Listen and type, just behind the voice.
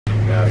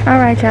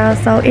Alright y'all,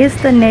 so it's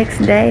the next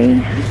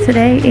day.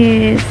 Today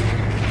is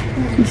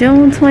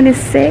June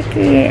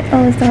 22nd.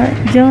 Oh, it's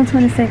June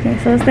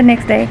 22nd, so it's the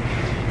next day.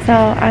 So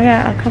I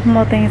got a couple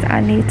more things I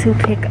need to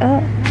pick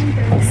up.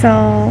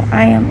 So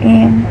I am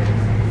in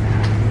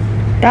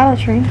Dollar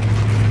Tree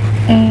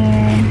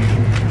and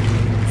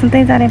some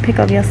things I didn't pick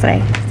up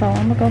yesterday. So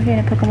I'm gonna go ahead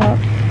and pick them up.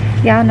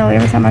 Y'all know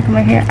every time I come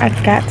in here I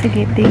got to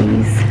get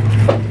these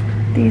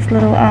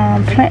little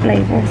plant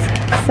labels.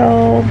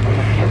 So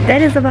that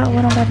is about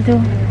what I'm about to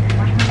do.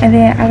 And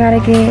then I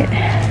gotta get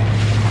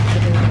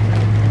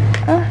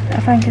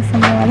if I can get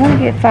some more. I want to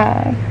get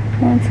 5.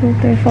 1, 2,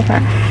 3, 4,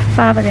 5.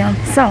 5 of them.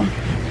 So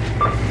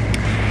I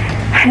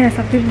had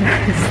some people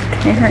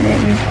staring at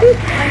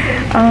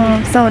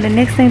me. So the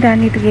next thing that I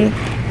need to get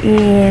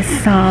is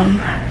some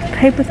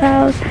paper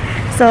towels.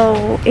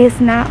 So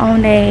it's not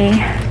on a.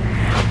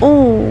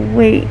 Oh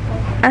wait,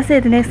 I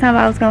said the next time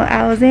I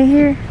was in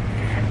here,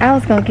 I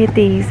was gonna get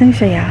these. Let me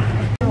show y'all.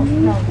 I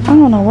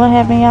don't know what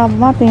happened, y'all, but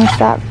my thing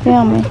stopped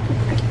filming.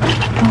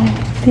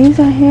 These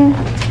are here.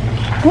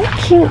 They're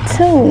cute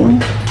too.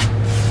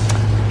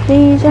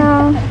 These,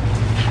 y'all.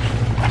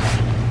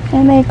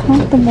 And they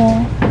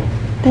comfortable.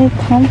 They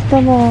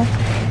comfortable.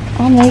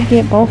 I may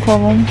get both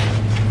of them.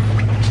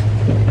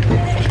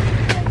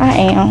 I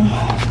am.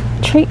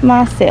 Treat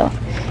myself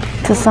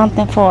to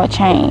something for a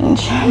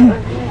change.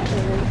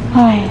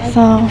 Alright,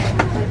 so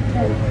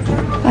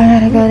I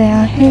gotta go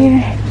down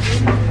here.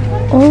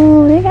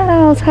 Oh, they got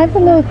all type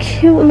of little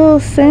cute little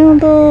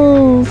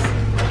sandals.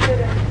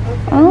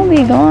 I don't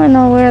be going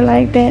nowhere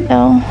like that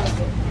though.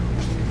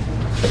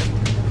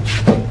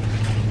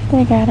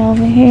 They got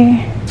over here.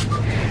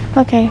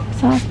 Okay,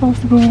 so I'm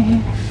supposed to be in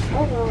here.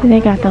 So they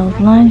got those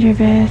laundry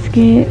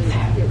baskets.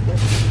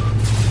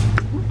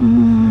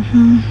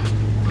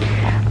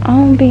 I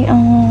don't be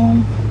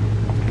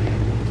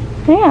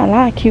they got a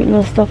lot of cute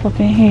little stuff up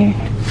in here.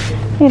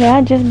 You know,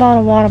 I just bought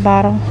a water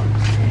bottle.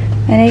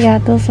 And they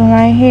got this one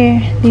right here.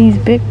 These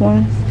big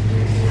ones.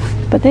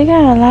 But they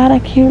got a lot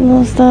of cute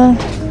little stuff.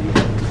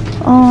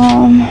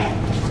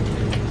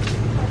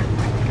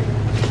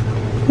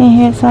 In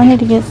here, so I need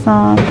to get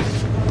some of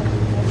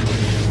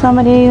these.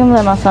 I'm gonna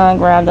let my son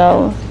grab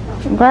those.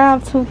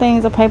 Grab 2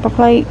 things of paper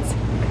plates.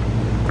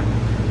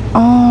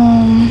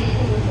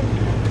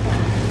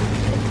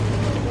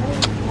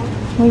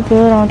 We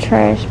good on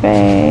trash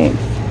bags.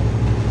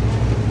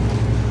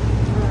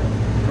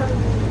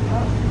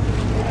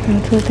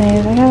 And 2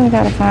 things. I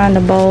gotta find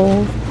the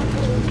bowls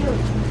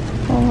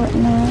or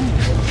whatnot.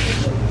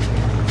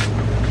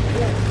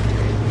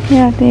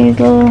 Got these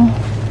little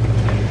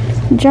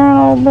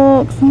journal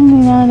books. I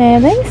don't know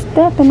that. They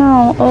stepping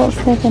on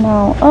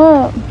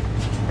up.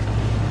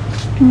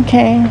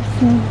 Okay,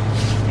 so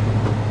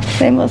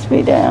they must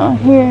be down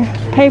here.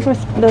 Paper,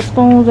 the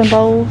spoons and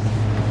bowls.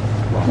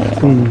 Yeah.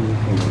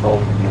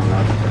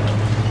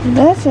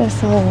 That's just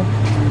so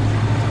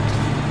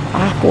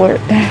awkward.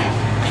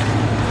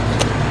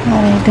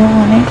 How they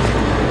doing it?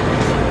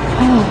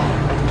 Oh.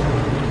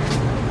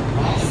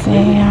 Let's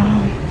see,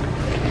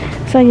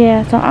 so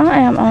yeah, so I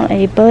am on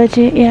a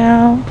budget,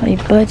 y'all. A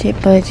budget.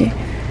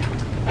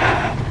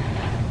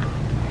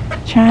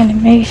 Trying to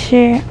make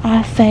sure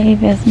I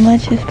save as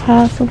much as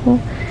possible.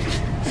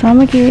 So I'm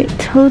gonna get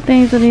 2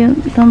 things of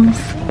them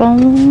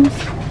spoons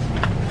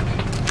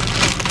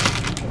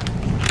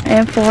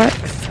and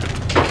forks.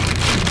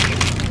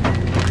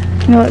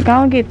 You know what?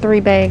 Go and get 3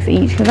 bags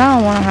each, because I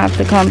don't want to have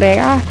to come back.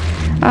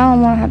 I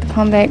don't want to have to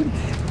come back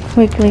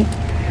quickly.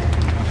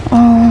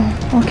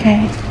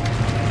 Okay.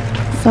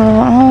 So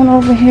on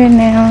over here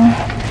now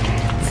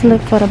to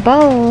look for the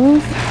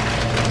bowls.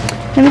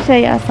 Let me tell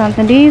y'all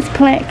something. These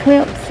plant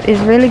clips is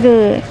really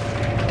good.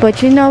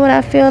 But you know what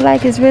I feel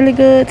like is really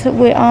good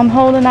with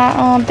holding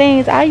our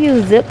things? I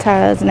use zip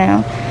ties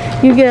now.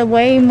 You get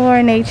way more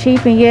and they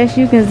cheap, and yes,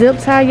 you can zip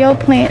tie your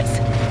plants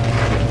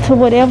to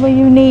whatever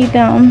you need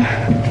them.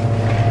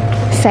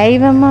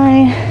 Saving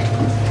money.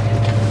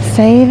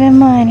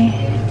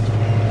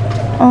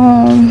 I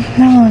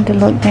wanted to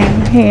look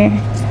down here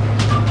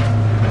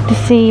to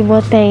see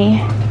what they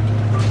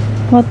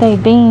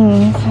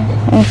beans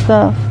and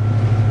stuff.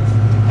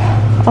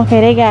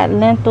 Okay, they got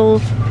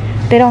lentils.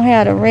 They don't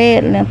have the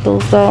red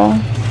lentils though.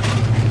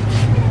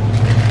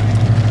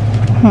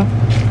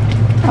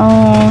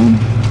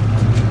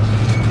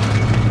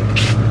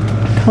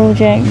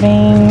 Kojak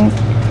beans.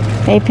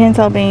 They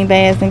pinto bean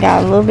bags and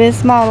got a little bit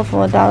smaller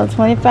for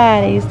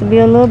 $1.25. They used to be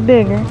a little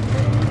bigger,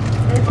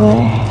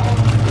 but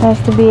that's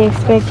to be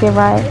expected,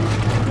 right?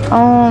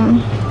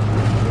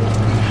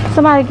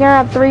 Somebody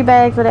grab 3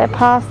 bags of that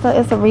pasta.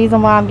 It's the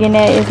reason why I'm getting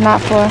that. It's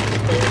not for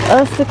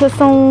us to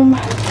consume.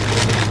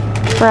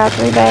 Grab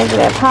 3 bags of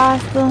that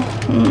pasta.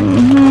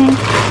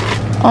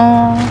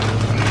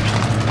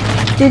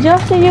 Did y'all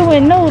see you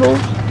with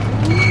noodles?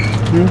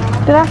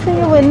 Did I see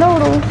you with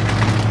noodles?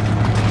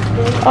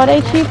 Are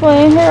they cheaper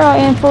in here or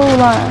in Food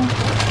Line?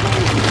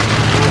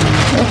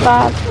 It's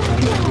 $5.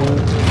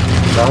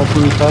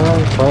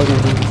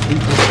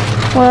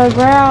 $1.25. Well,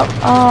 grab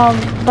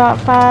about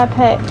 5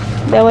 packs.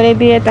 That way they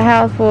be at the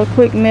house for a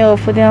quick meal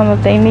for them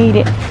if they need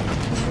it.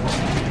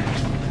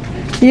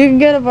 You can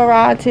get a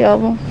variety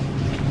of them.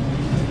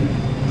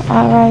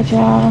 Alright,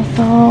 y'all.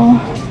 So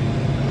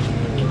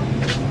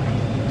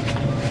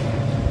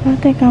I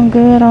think I'm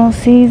good on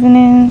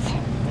seasonings.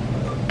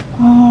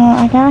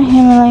 I got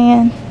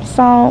Himalayan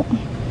salt.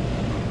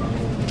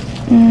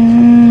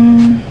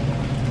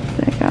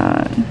 I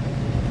got,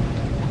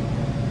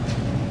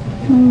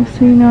 let me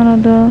see, none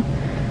of the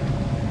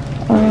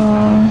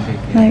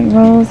like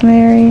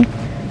rosemary.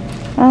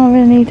 I don't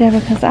really need that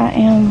because I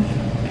am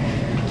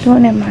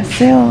doing it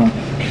myself.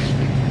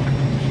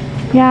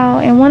 Y'all,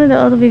 in one of the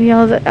other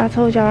videos I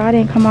told y'all I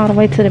didn't come all the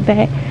way to the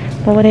back,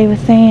 but what they were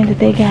saying that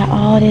they got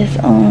all this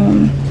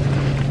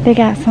they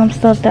got some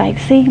stuff like,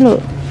 see,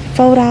 look,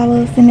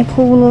 $4 in the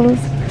coolers,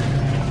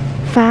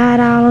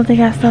 $5. They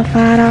got stuff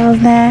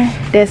 $5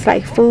 now. That's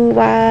like food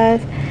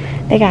wise.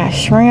 They got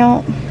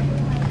shrimp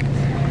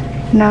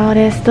and all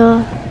that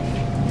stuff.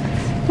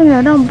 Look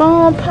at them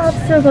bomb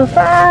popsicles,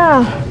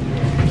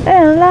 $5.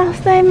 They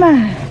lost their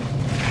mind.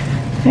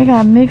 They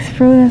got mixed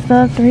fruit and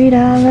stuff, $3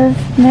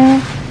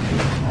 now.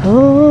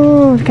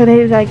 Oh, because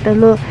they like the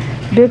little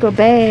bigger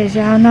bags,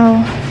 y'all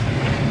know,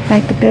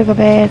 like the bigger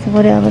bags or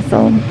whatever.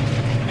 So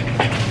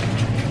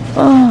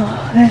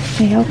oh, let's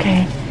see.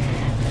 Okay,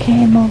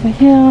 came over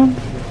here.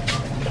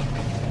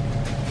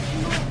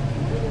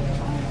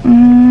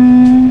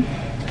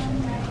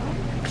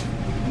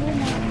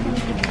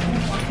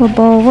 For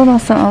bowls, what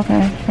about some?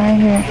 Okay, right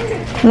here.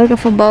 Looking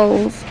for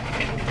bowls,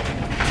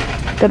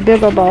 the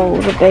bigger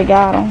bowls if they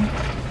got them.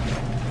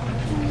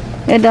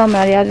 It don't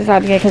matter. Y'all just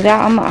have to get, cause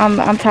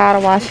I'm tired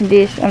of washing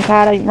dish. I'm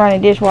tired of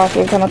running dishwasher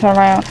every time I turn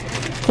around.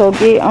 So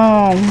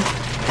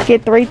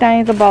get 3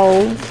 things of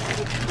bowls.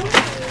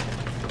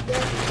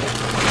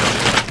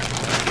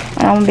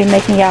 I'm gonna be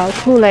making y'all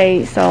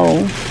Kool-Aid,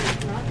 so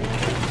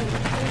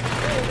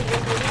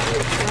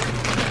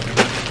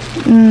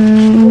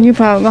you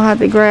probably gonna have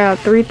to grab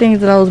 3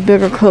 things of those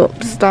bigger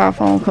cups,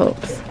 styrofoam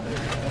cups.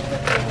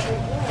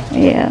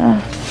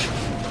 Yeah.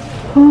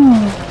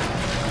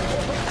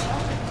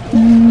 I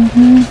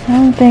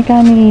don't think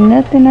I need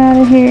nothing out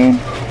of here.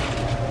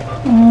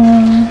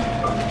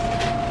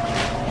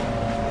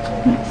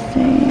 Let's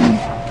see.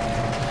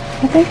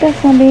 I think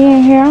that's gonna be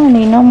in here. I don't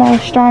need no more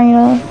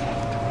strainers.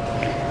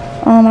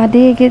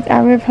 I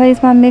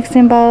replaced my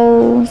mixing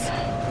bowls.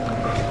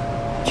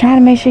 Trying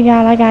to make sure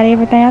y'all I got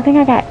everything. I think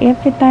I got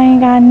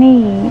everything I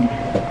need.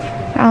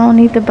 I don't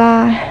need to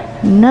buy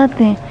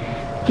nothing.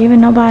 Giving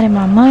nobody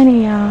my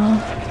money, y'all.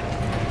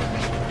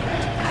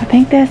 I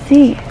think that's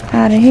it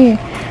out of here.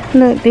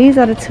 Look, these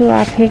are the 2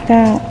 I picked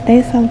out.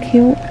 They so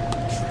cute.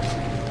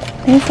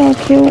 They so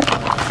cute.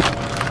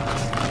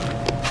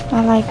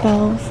 I like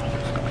those.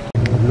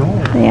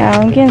 Yeah,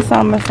 I'm getting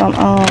some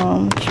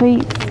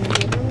treats.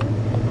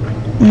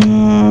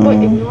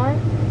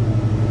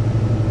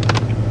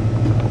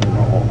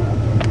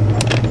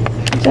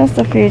 Just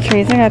a few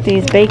treats. I got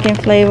these bacon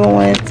flavor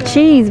ones.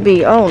 Cheese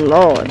bee. Oh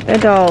Lord,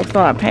 that dog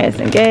started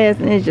passing gas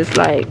and it's just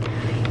like,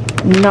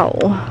 no.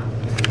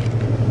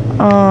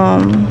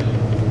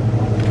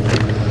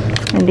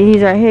 And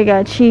these right here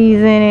got cheese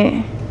in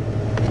it.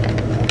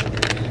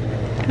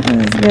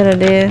 Let's get of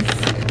this.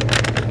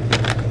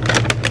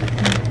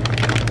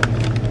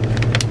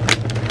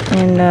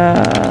 And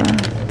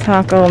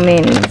taco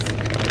minis.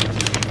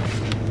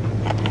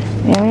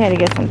 Yeah, we had to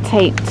get some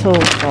tape too,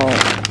 so.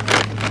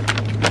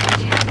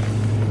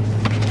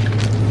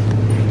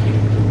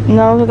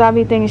 No, because I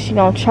be thinking she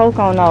gonna choke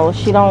on those.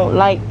 She don't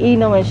like eating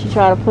them and she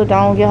try to put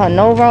down, get her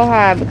no roll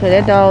high because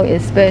that dog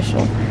is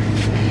special.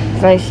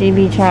 It's like she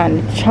be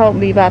trying to choke,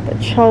 be about to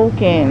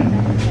choke and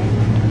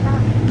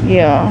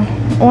yeah.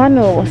 Oh, I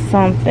knew it was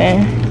something.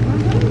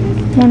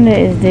 I wonder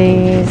is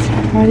these.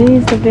 Are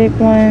these the big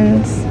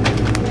ones?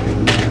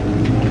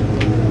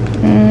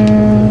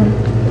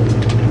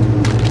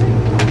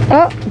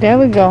 Oh, there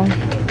we go.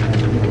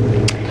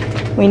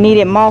 We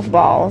needed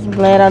mothballs. I'm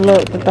glad I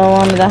looked to throw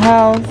under the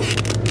house.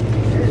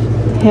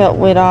 Help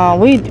with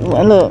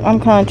look, I'm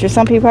country.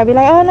 Some people probably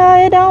like, oh no,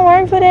 it don't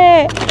work for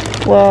that.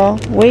 Well,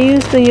 we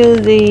used to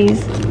use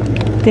these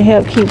to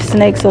help keep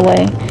snakes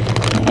away.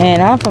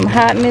 And I'm from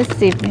hot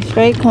Mississippi,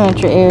 straight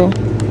country area.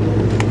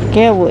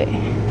 Get what?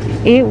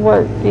 It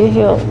worked. It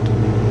helped.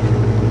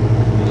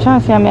 I'm trying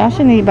to see, I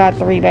should need about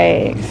 3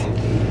 bags.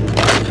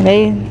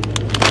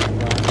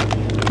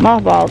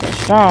 Mothballs are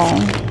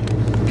strong.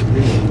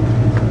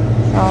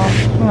 So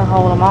I'm gonna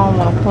hold them. I don't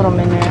want to put them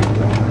in there.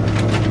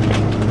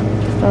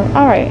 So,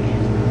 alright.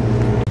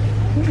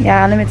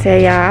 Y'all, let me tell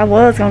y'all, I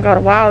was gonna go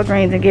to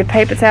Walgreens and get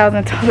paper towels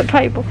and toilet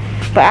paper.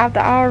 But after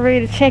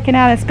already checking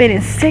out and spending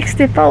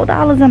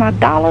 $64 in a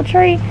Dollar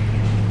Tree.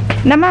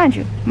 Now mind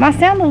you, my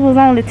sandals was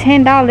only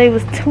 $10.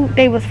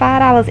 They was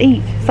 $5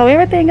 each. So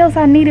everything else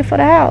I needed for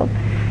the house.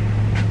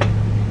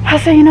 I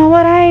said, you know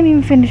what? I ain't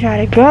even finna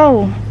try to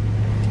go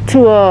to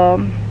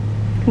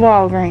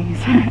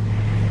Walgreens.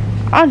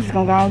 I'm just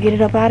gonna go and get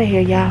it up out of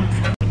here, y'all.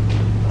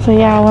 So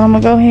y'all, what I'm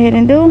gonna go ahead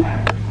and do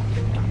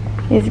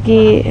is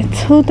get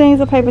 2 things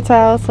of paper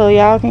towels so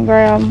y'all can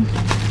grab them.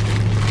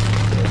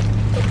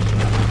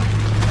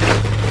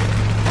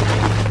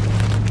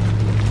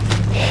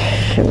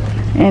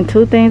 and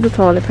 2 things of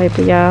toilet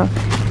paper, y'all.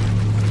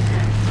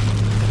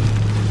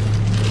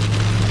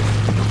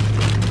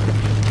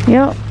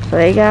 Yep, so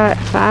they got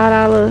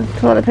 $5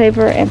 toilet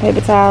paper and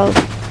paper towels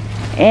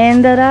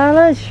in the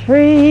Dollar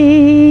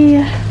Tree.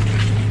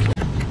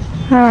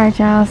 Alright,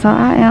 y'all, so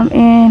I am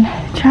in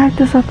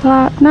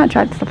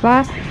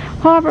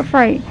Harbor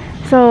Freight.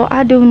 So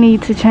I do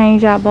need to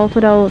change out both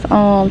of those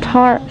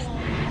tarps.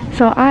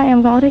 So I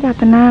am going, they got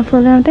the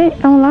 9-foot limb. They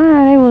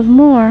online, they was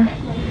more.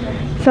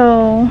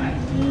 So,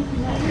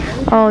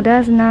 oh,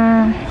 that's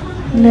 9,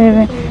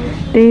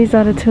 11. These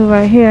are the 2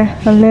 right here,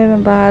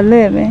 11 by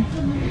 11.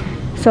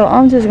 So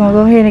I'm just gonna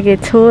go ahead and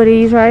get 2 of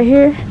these right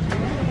here,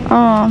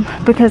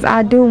 because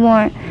I do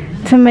want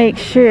to make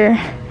sure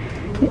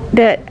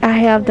that I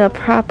have the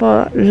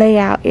proper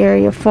layout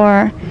area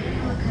for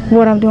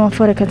what I'm doing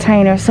for the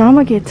container. So I'm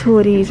gonna get 2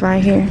 of these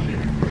right here.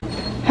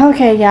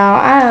 Okay, y'all,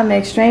 I am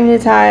extremely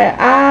tired.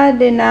 I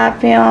did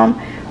not film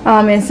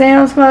in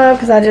Sam's Club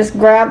because I just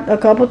grabbed a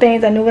couple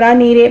things. I knew what I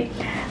needed.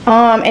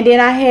 And then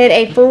I had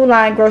a Food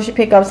Line grocery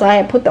pickup, so I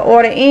had put the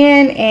order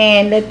in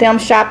and let them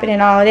shop it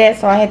and all that,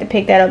 so I had to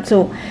pick that up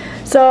too.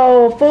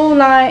 So Food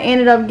Line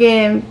ended up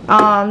getting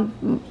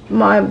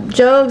my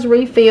jugs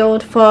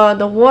refilled for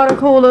the water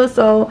cooler,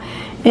 so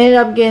ended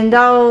up getting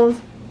those,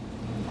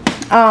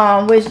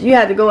 which you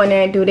have to go in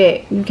there and do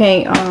that. You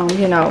can't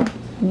you know,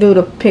 do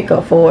the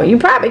pickup for it. You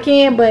probably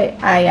can, but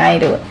I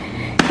ain't do it.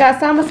 Got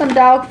some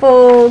dog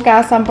food,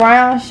 got some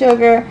brown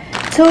sugar,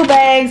 2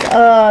 bags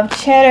of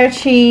cheddar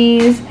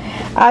cheese.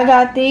 I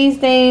got these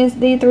 3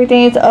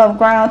 things of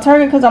ground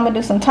turkey because I'm gonna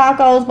do some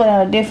tacos, but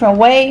in a different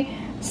way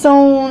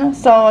soon.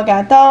 So I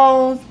got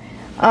those.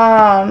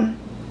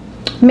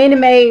 Minute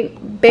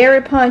Maid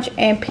berry punch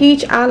and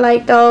peach. I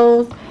like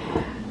those.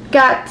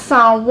 Got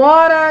some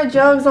water,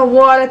 jugs of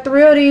water.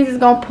 3 of these is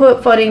gonna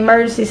put for the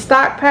emergency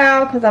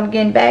stockpile because I'm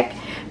getting back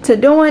to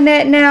doing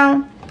that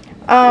now.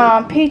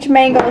 Peach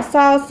mango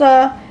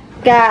salsa.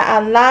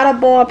 Got a lot of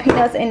boiled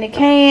peanuts in the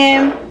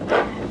can.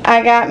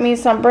 I got me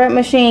some bread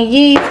machine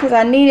yeast because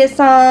I needed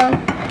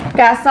some.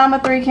 Got some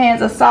of 3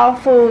 cans of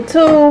soft food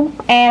too.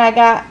 And I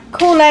got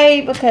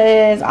Kool-Aid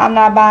because I'm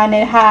not buying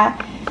them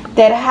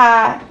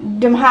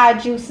high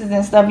juices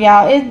and stuff,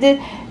 y'all.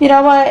 You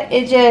know what?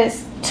 It's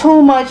just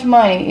too much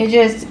money. It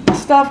just,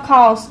 stuff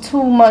costs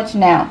too much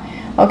now.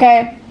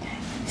 Okay.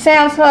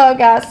 Sam's Club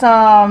got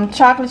some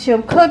chocolate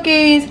chip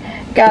cookies.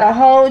 Got a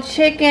whole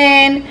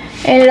chicken.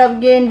 Ended up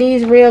getting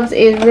these ribs.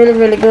 Is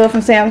really good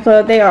from Sam's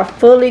Club. They are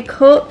fully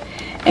cooked,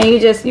 and you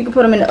can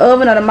put them in the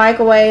oven or the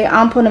microwave.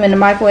 I'm putting them in the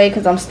microwave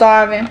because I'm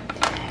starving.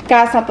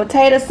 Got some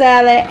potato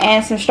salad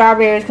and some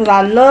strawberries because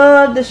I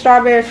love the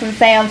strawberries from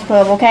Sam's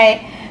Club.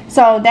 Okay,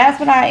 so that's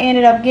what I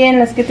ended up getting.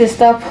 Let's get this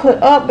stuff put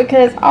up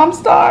because I'm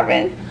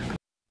starving.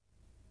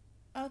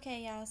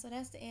 Okay, y'all, so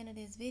that's the end of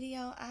this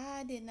video.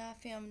 I did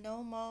not film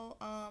no more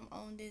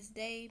on this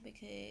day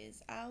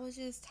because I was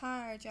just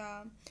tired,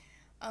 y'all.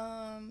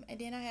 And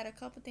then I had a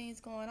couple things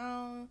going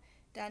on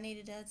that I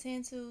needed to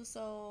attend to,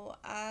 so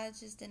I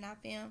just did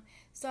not film.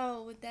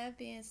 So with that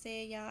being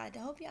said, y'all, I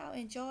hope y'all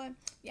enjoyed.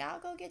 Y'all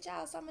go get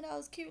y'all some of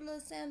those cute little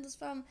sandals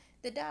from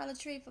the Dollar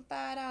Tree for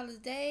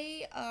 $5.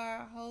 They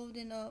are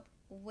holding up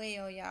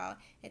well, y'all.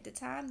 At the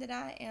time that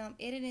I am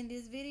editing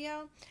this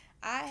video,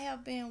 I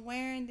have been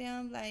wearing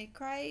them like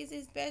crazy,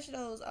 especially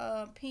those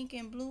pink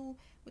and blue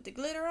with the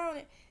glitter on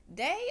it.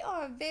 They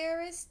are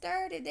very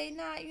sturdy. They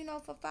not, you know,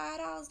 for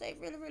 $5. They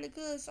really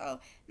good. So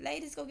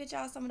ladies, go get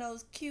y'all some of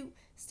those cute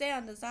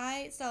sandals.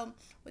 Alright, so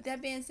with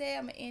that being said,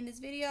 I'm gonna end this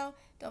video.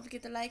 Don't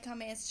forget to like,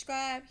 comment, and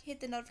subscribe. Hit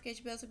the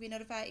notification bell so you'll be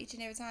notified each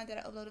and every time that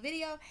I upload a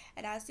video.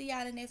 And I'll see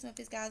y'all in the next one if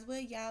it's God's will.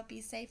 Y'all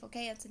be safe,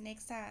 okay? Until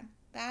next time,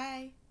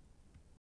 bye.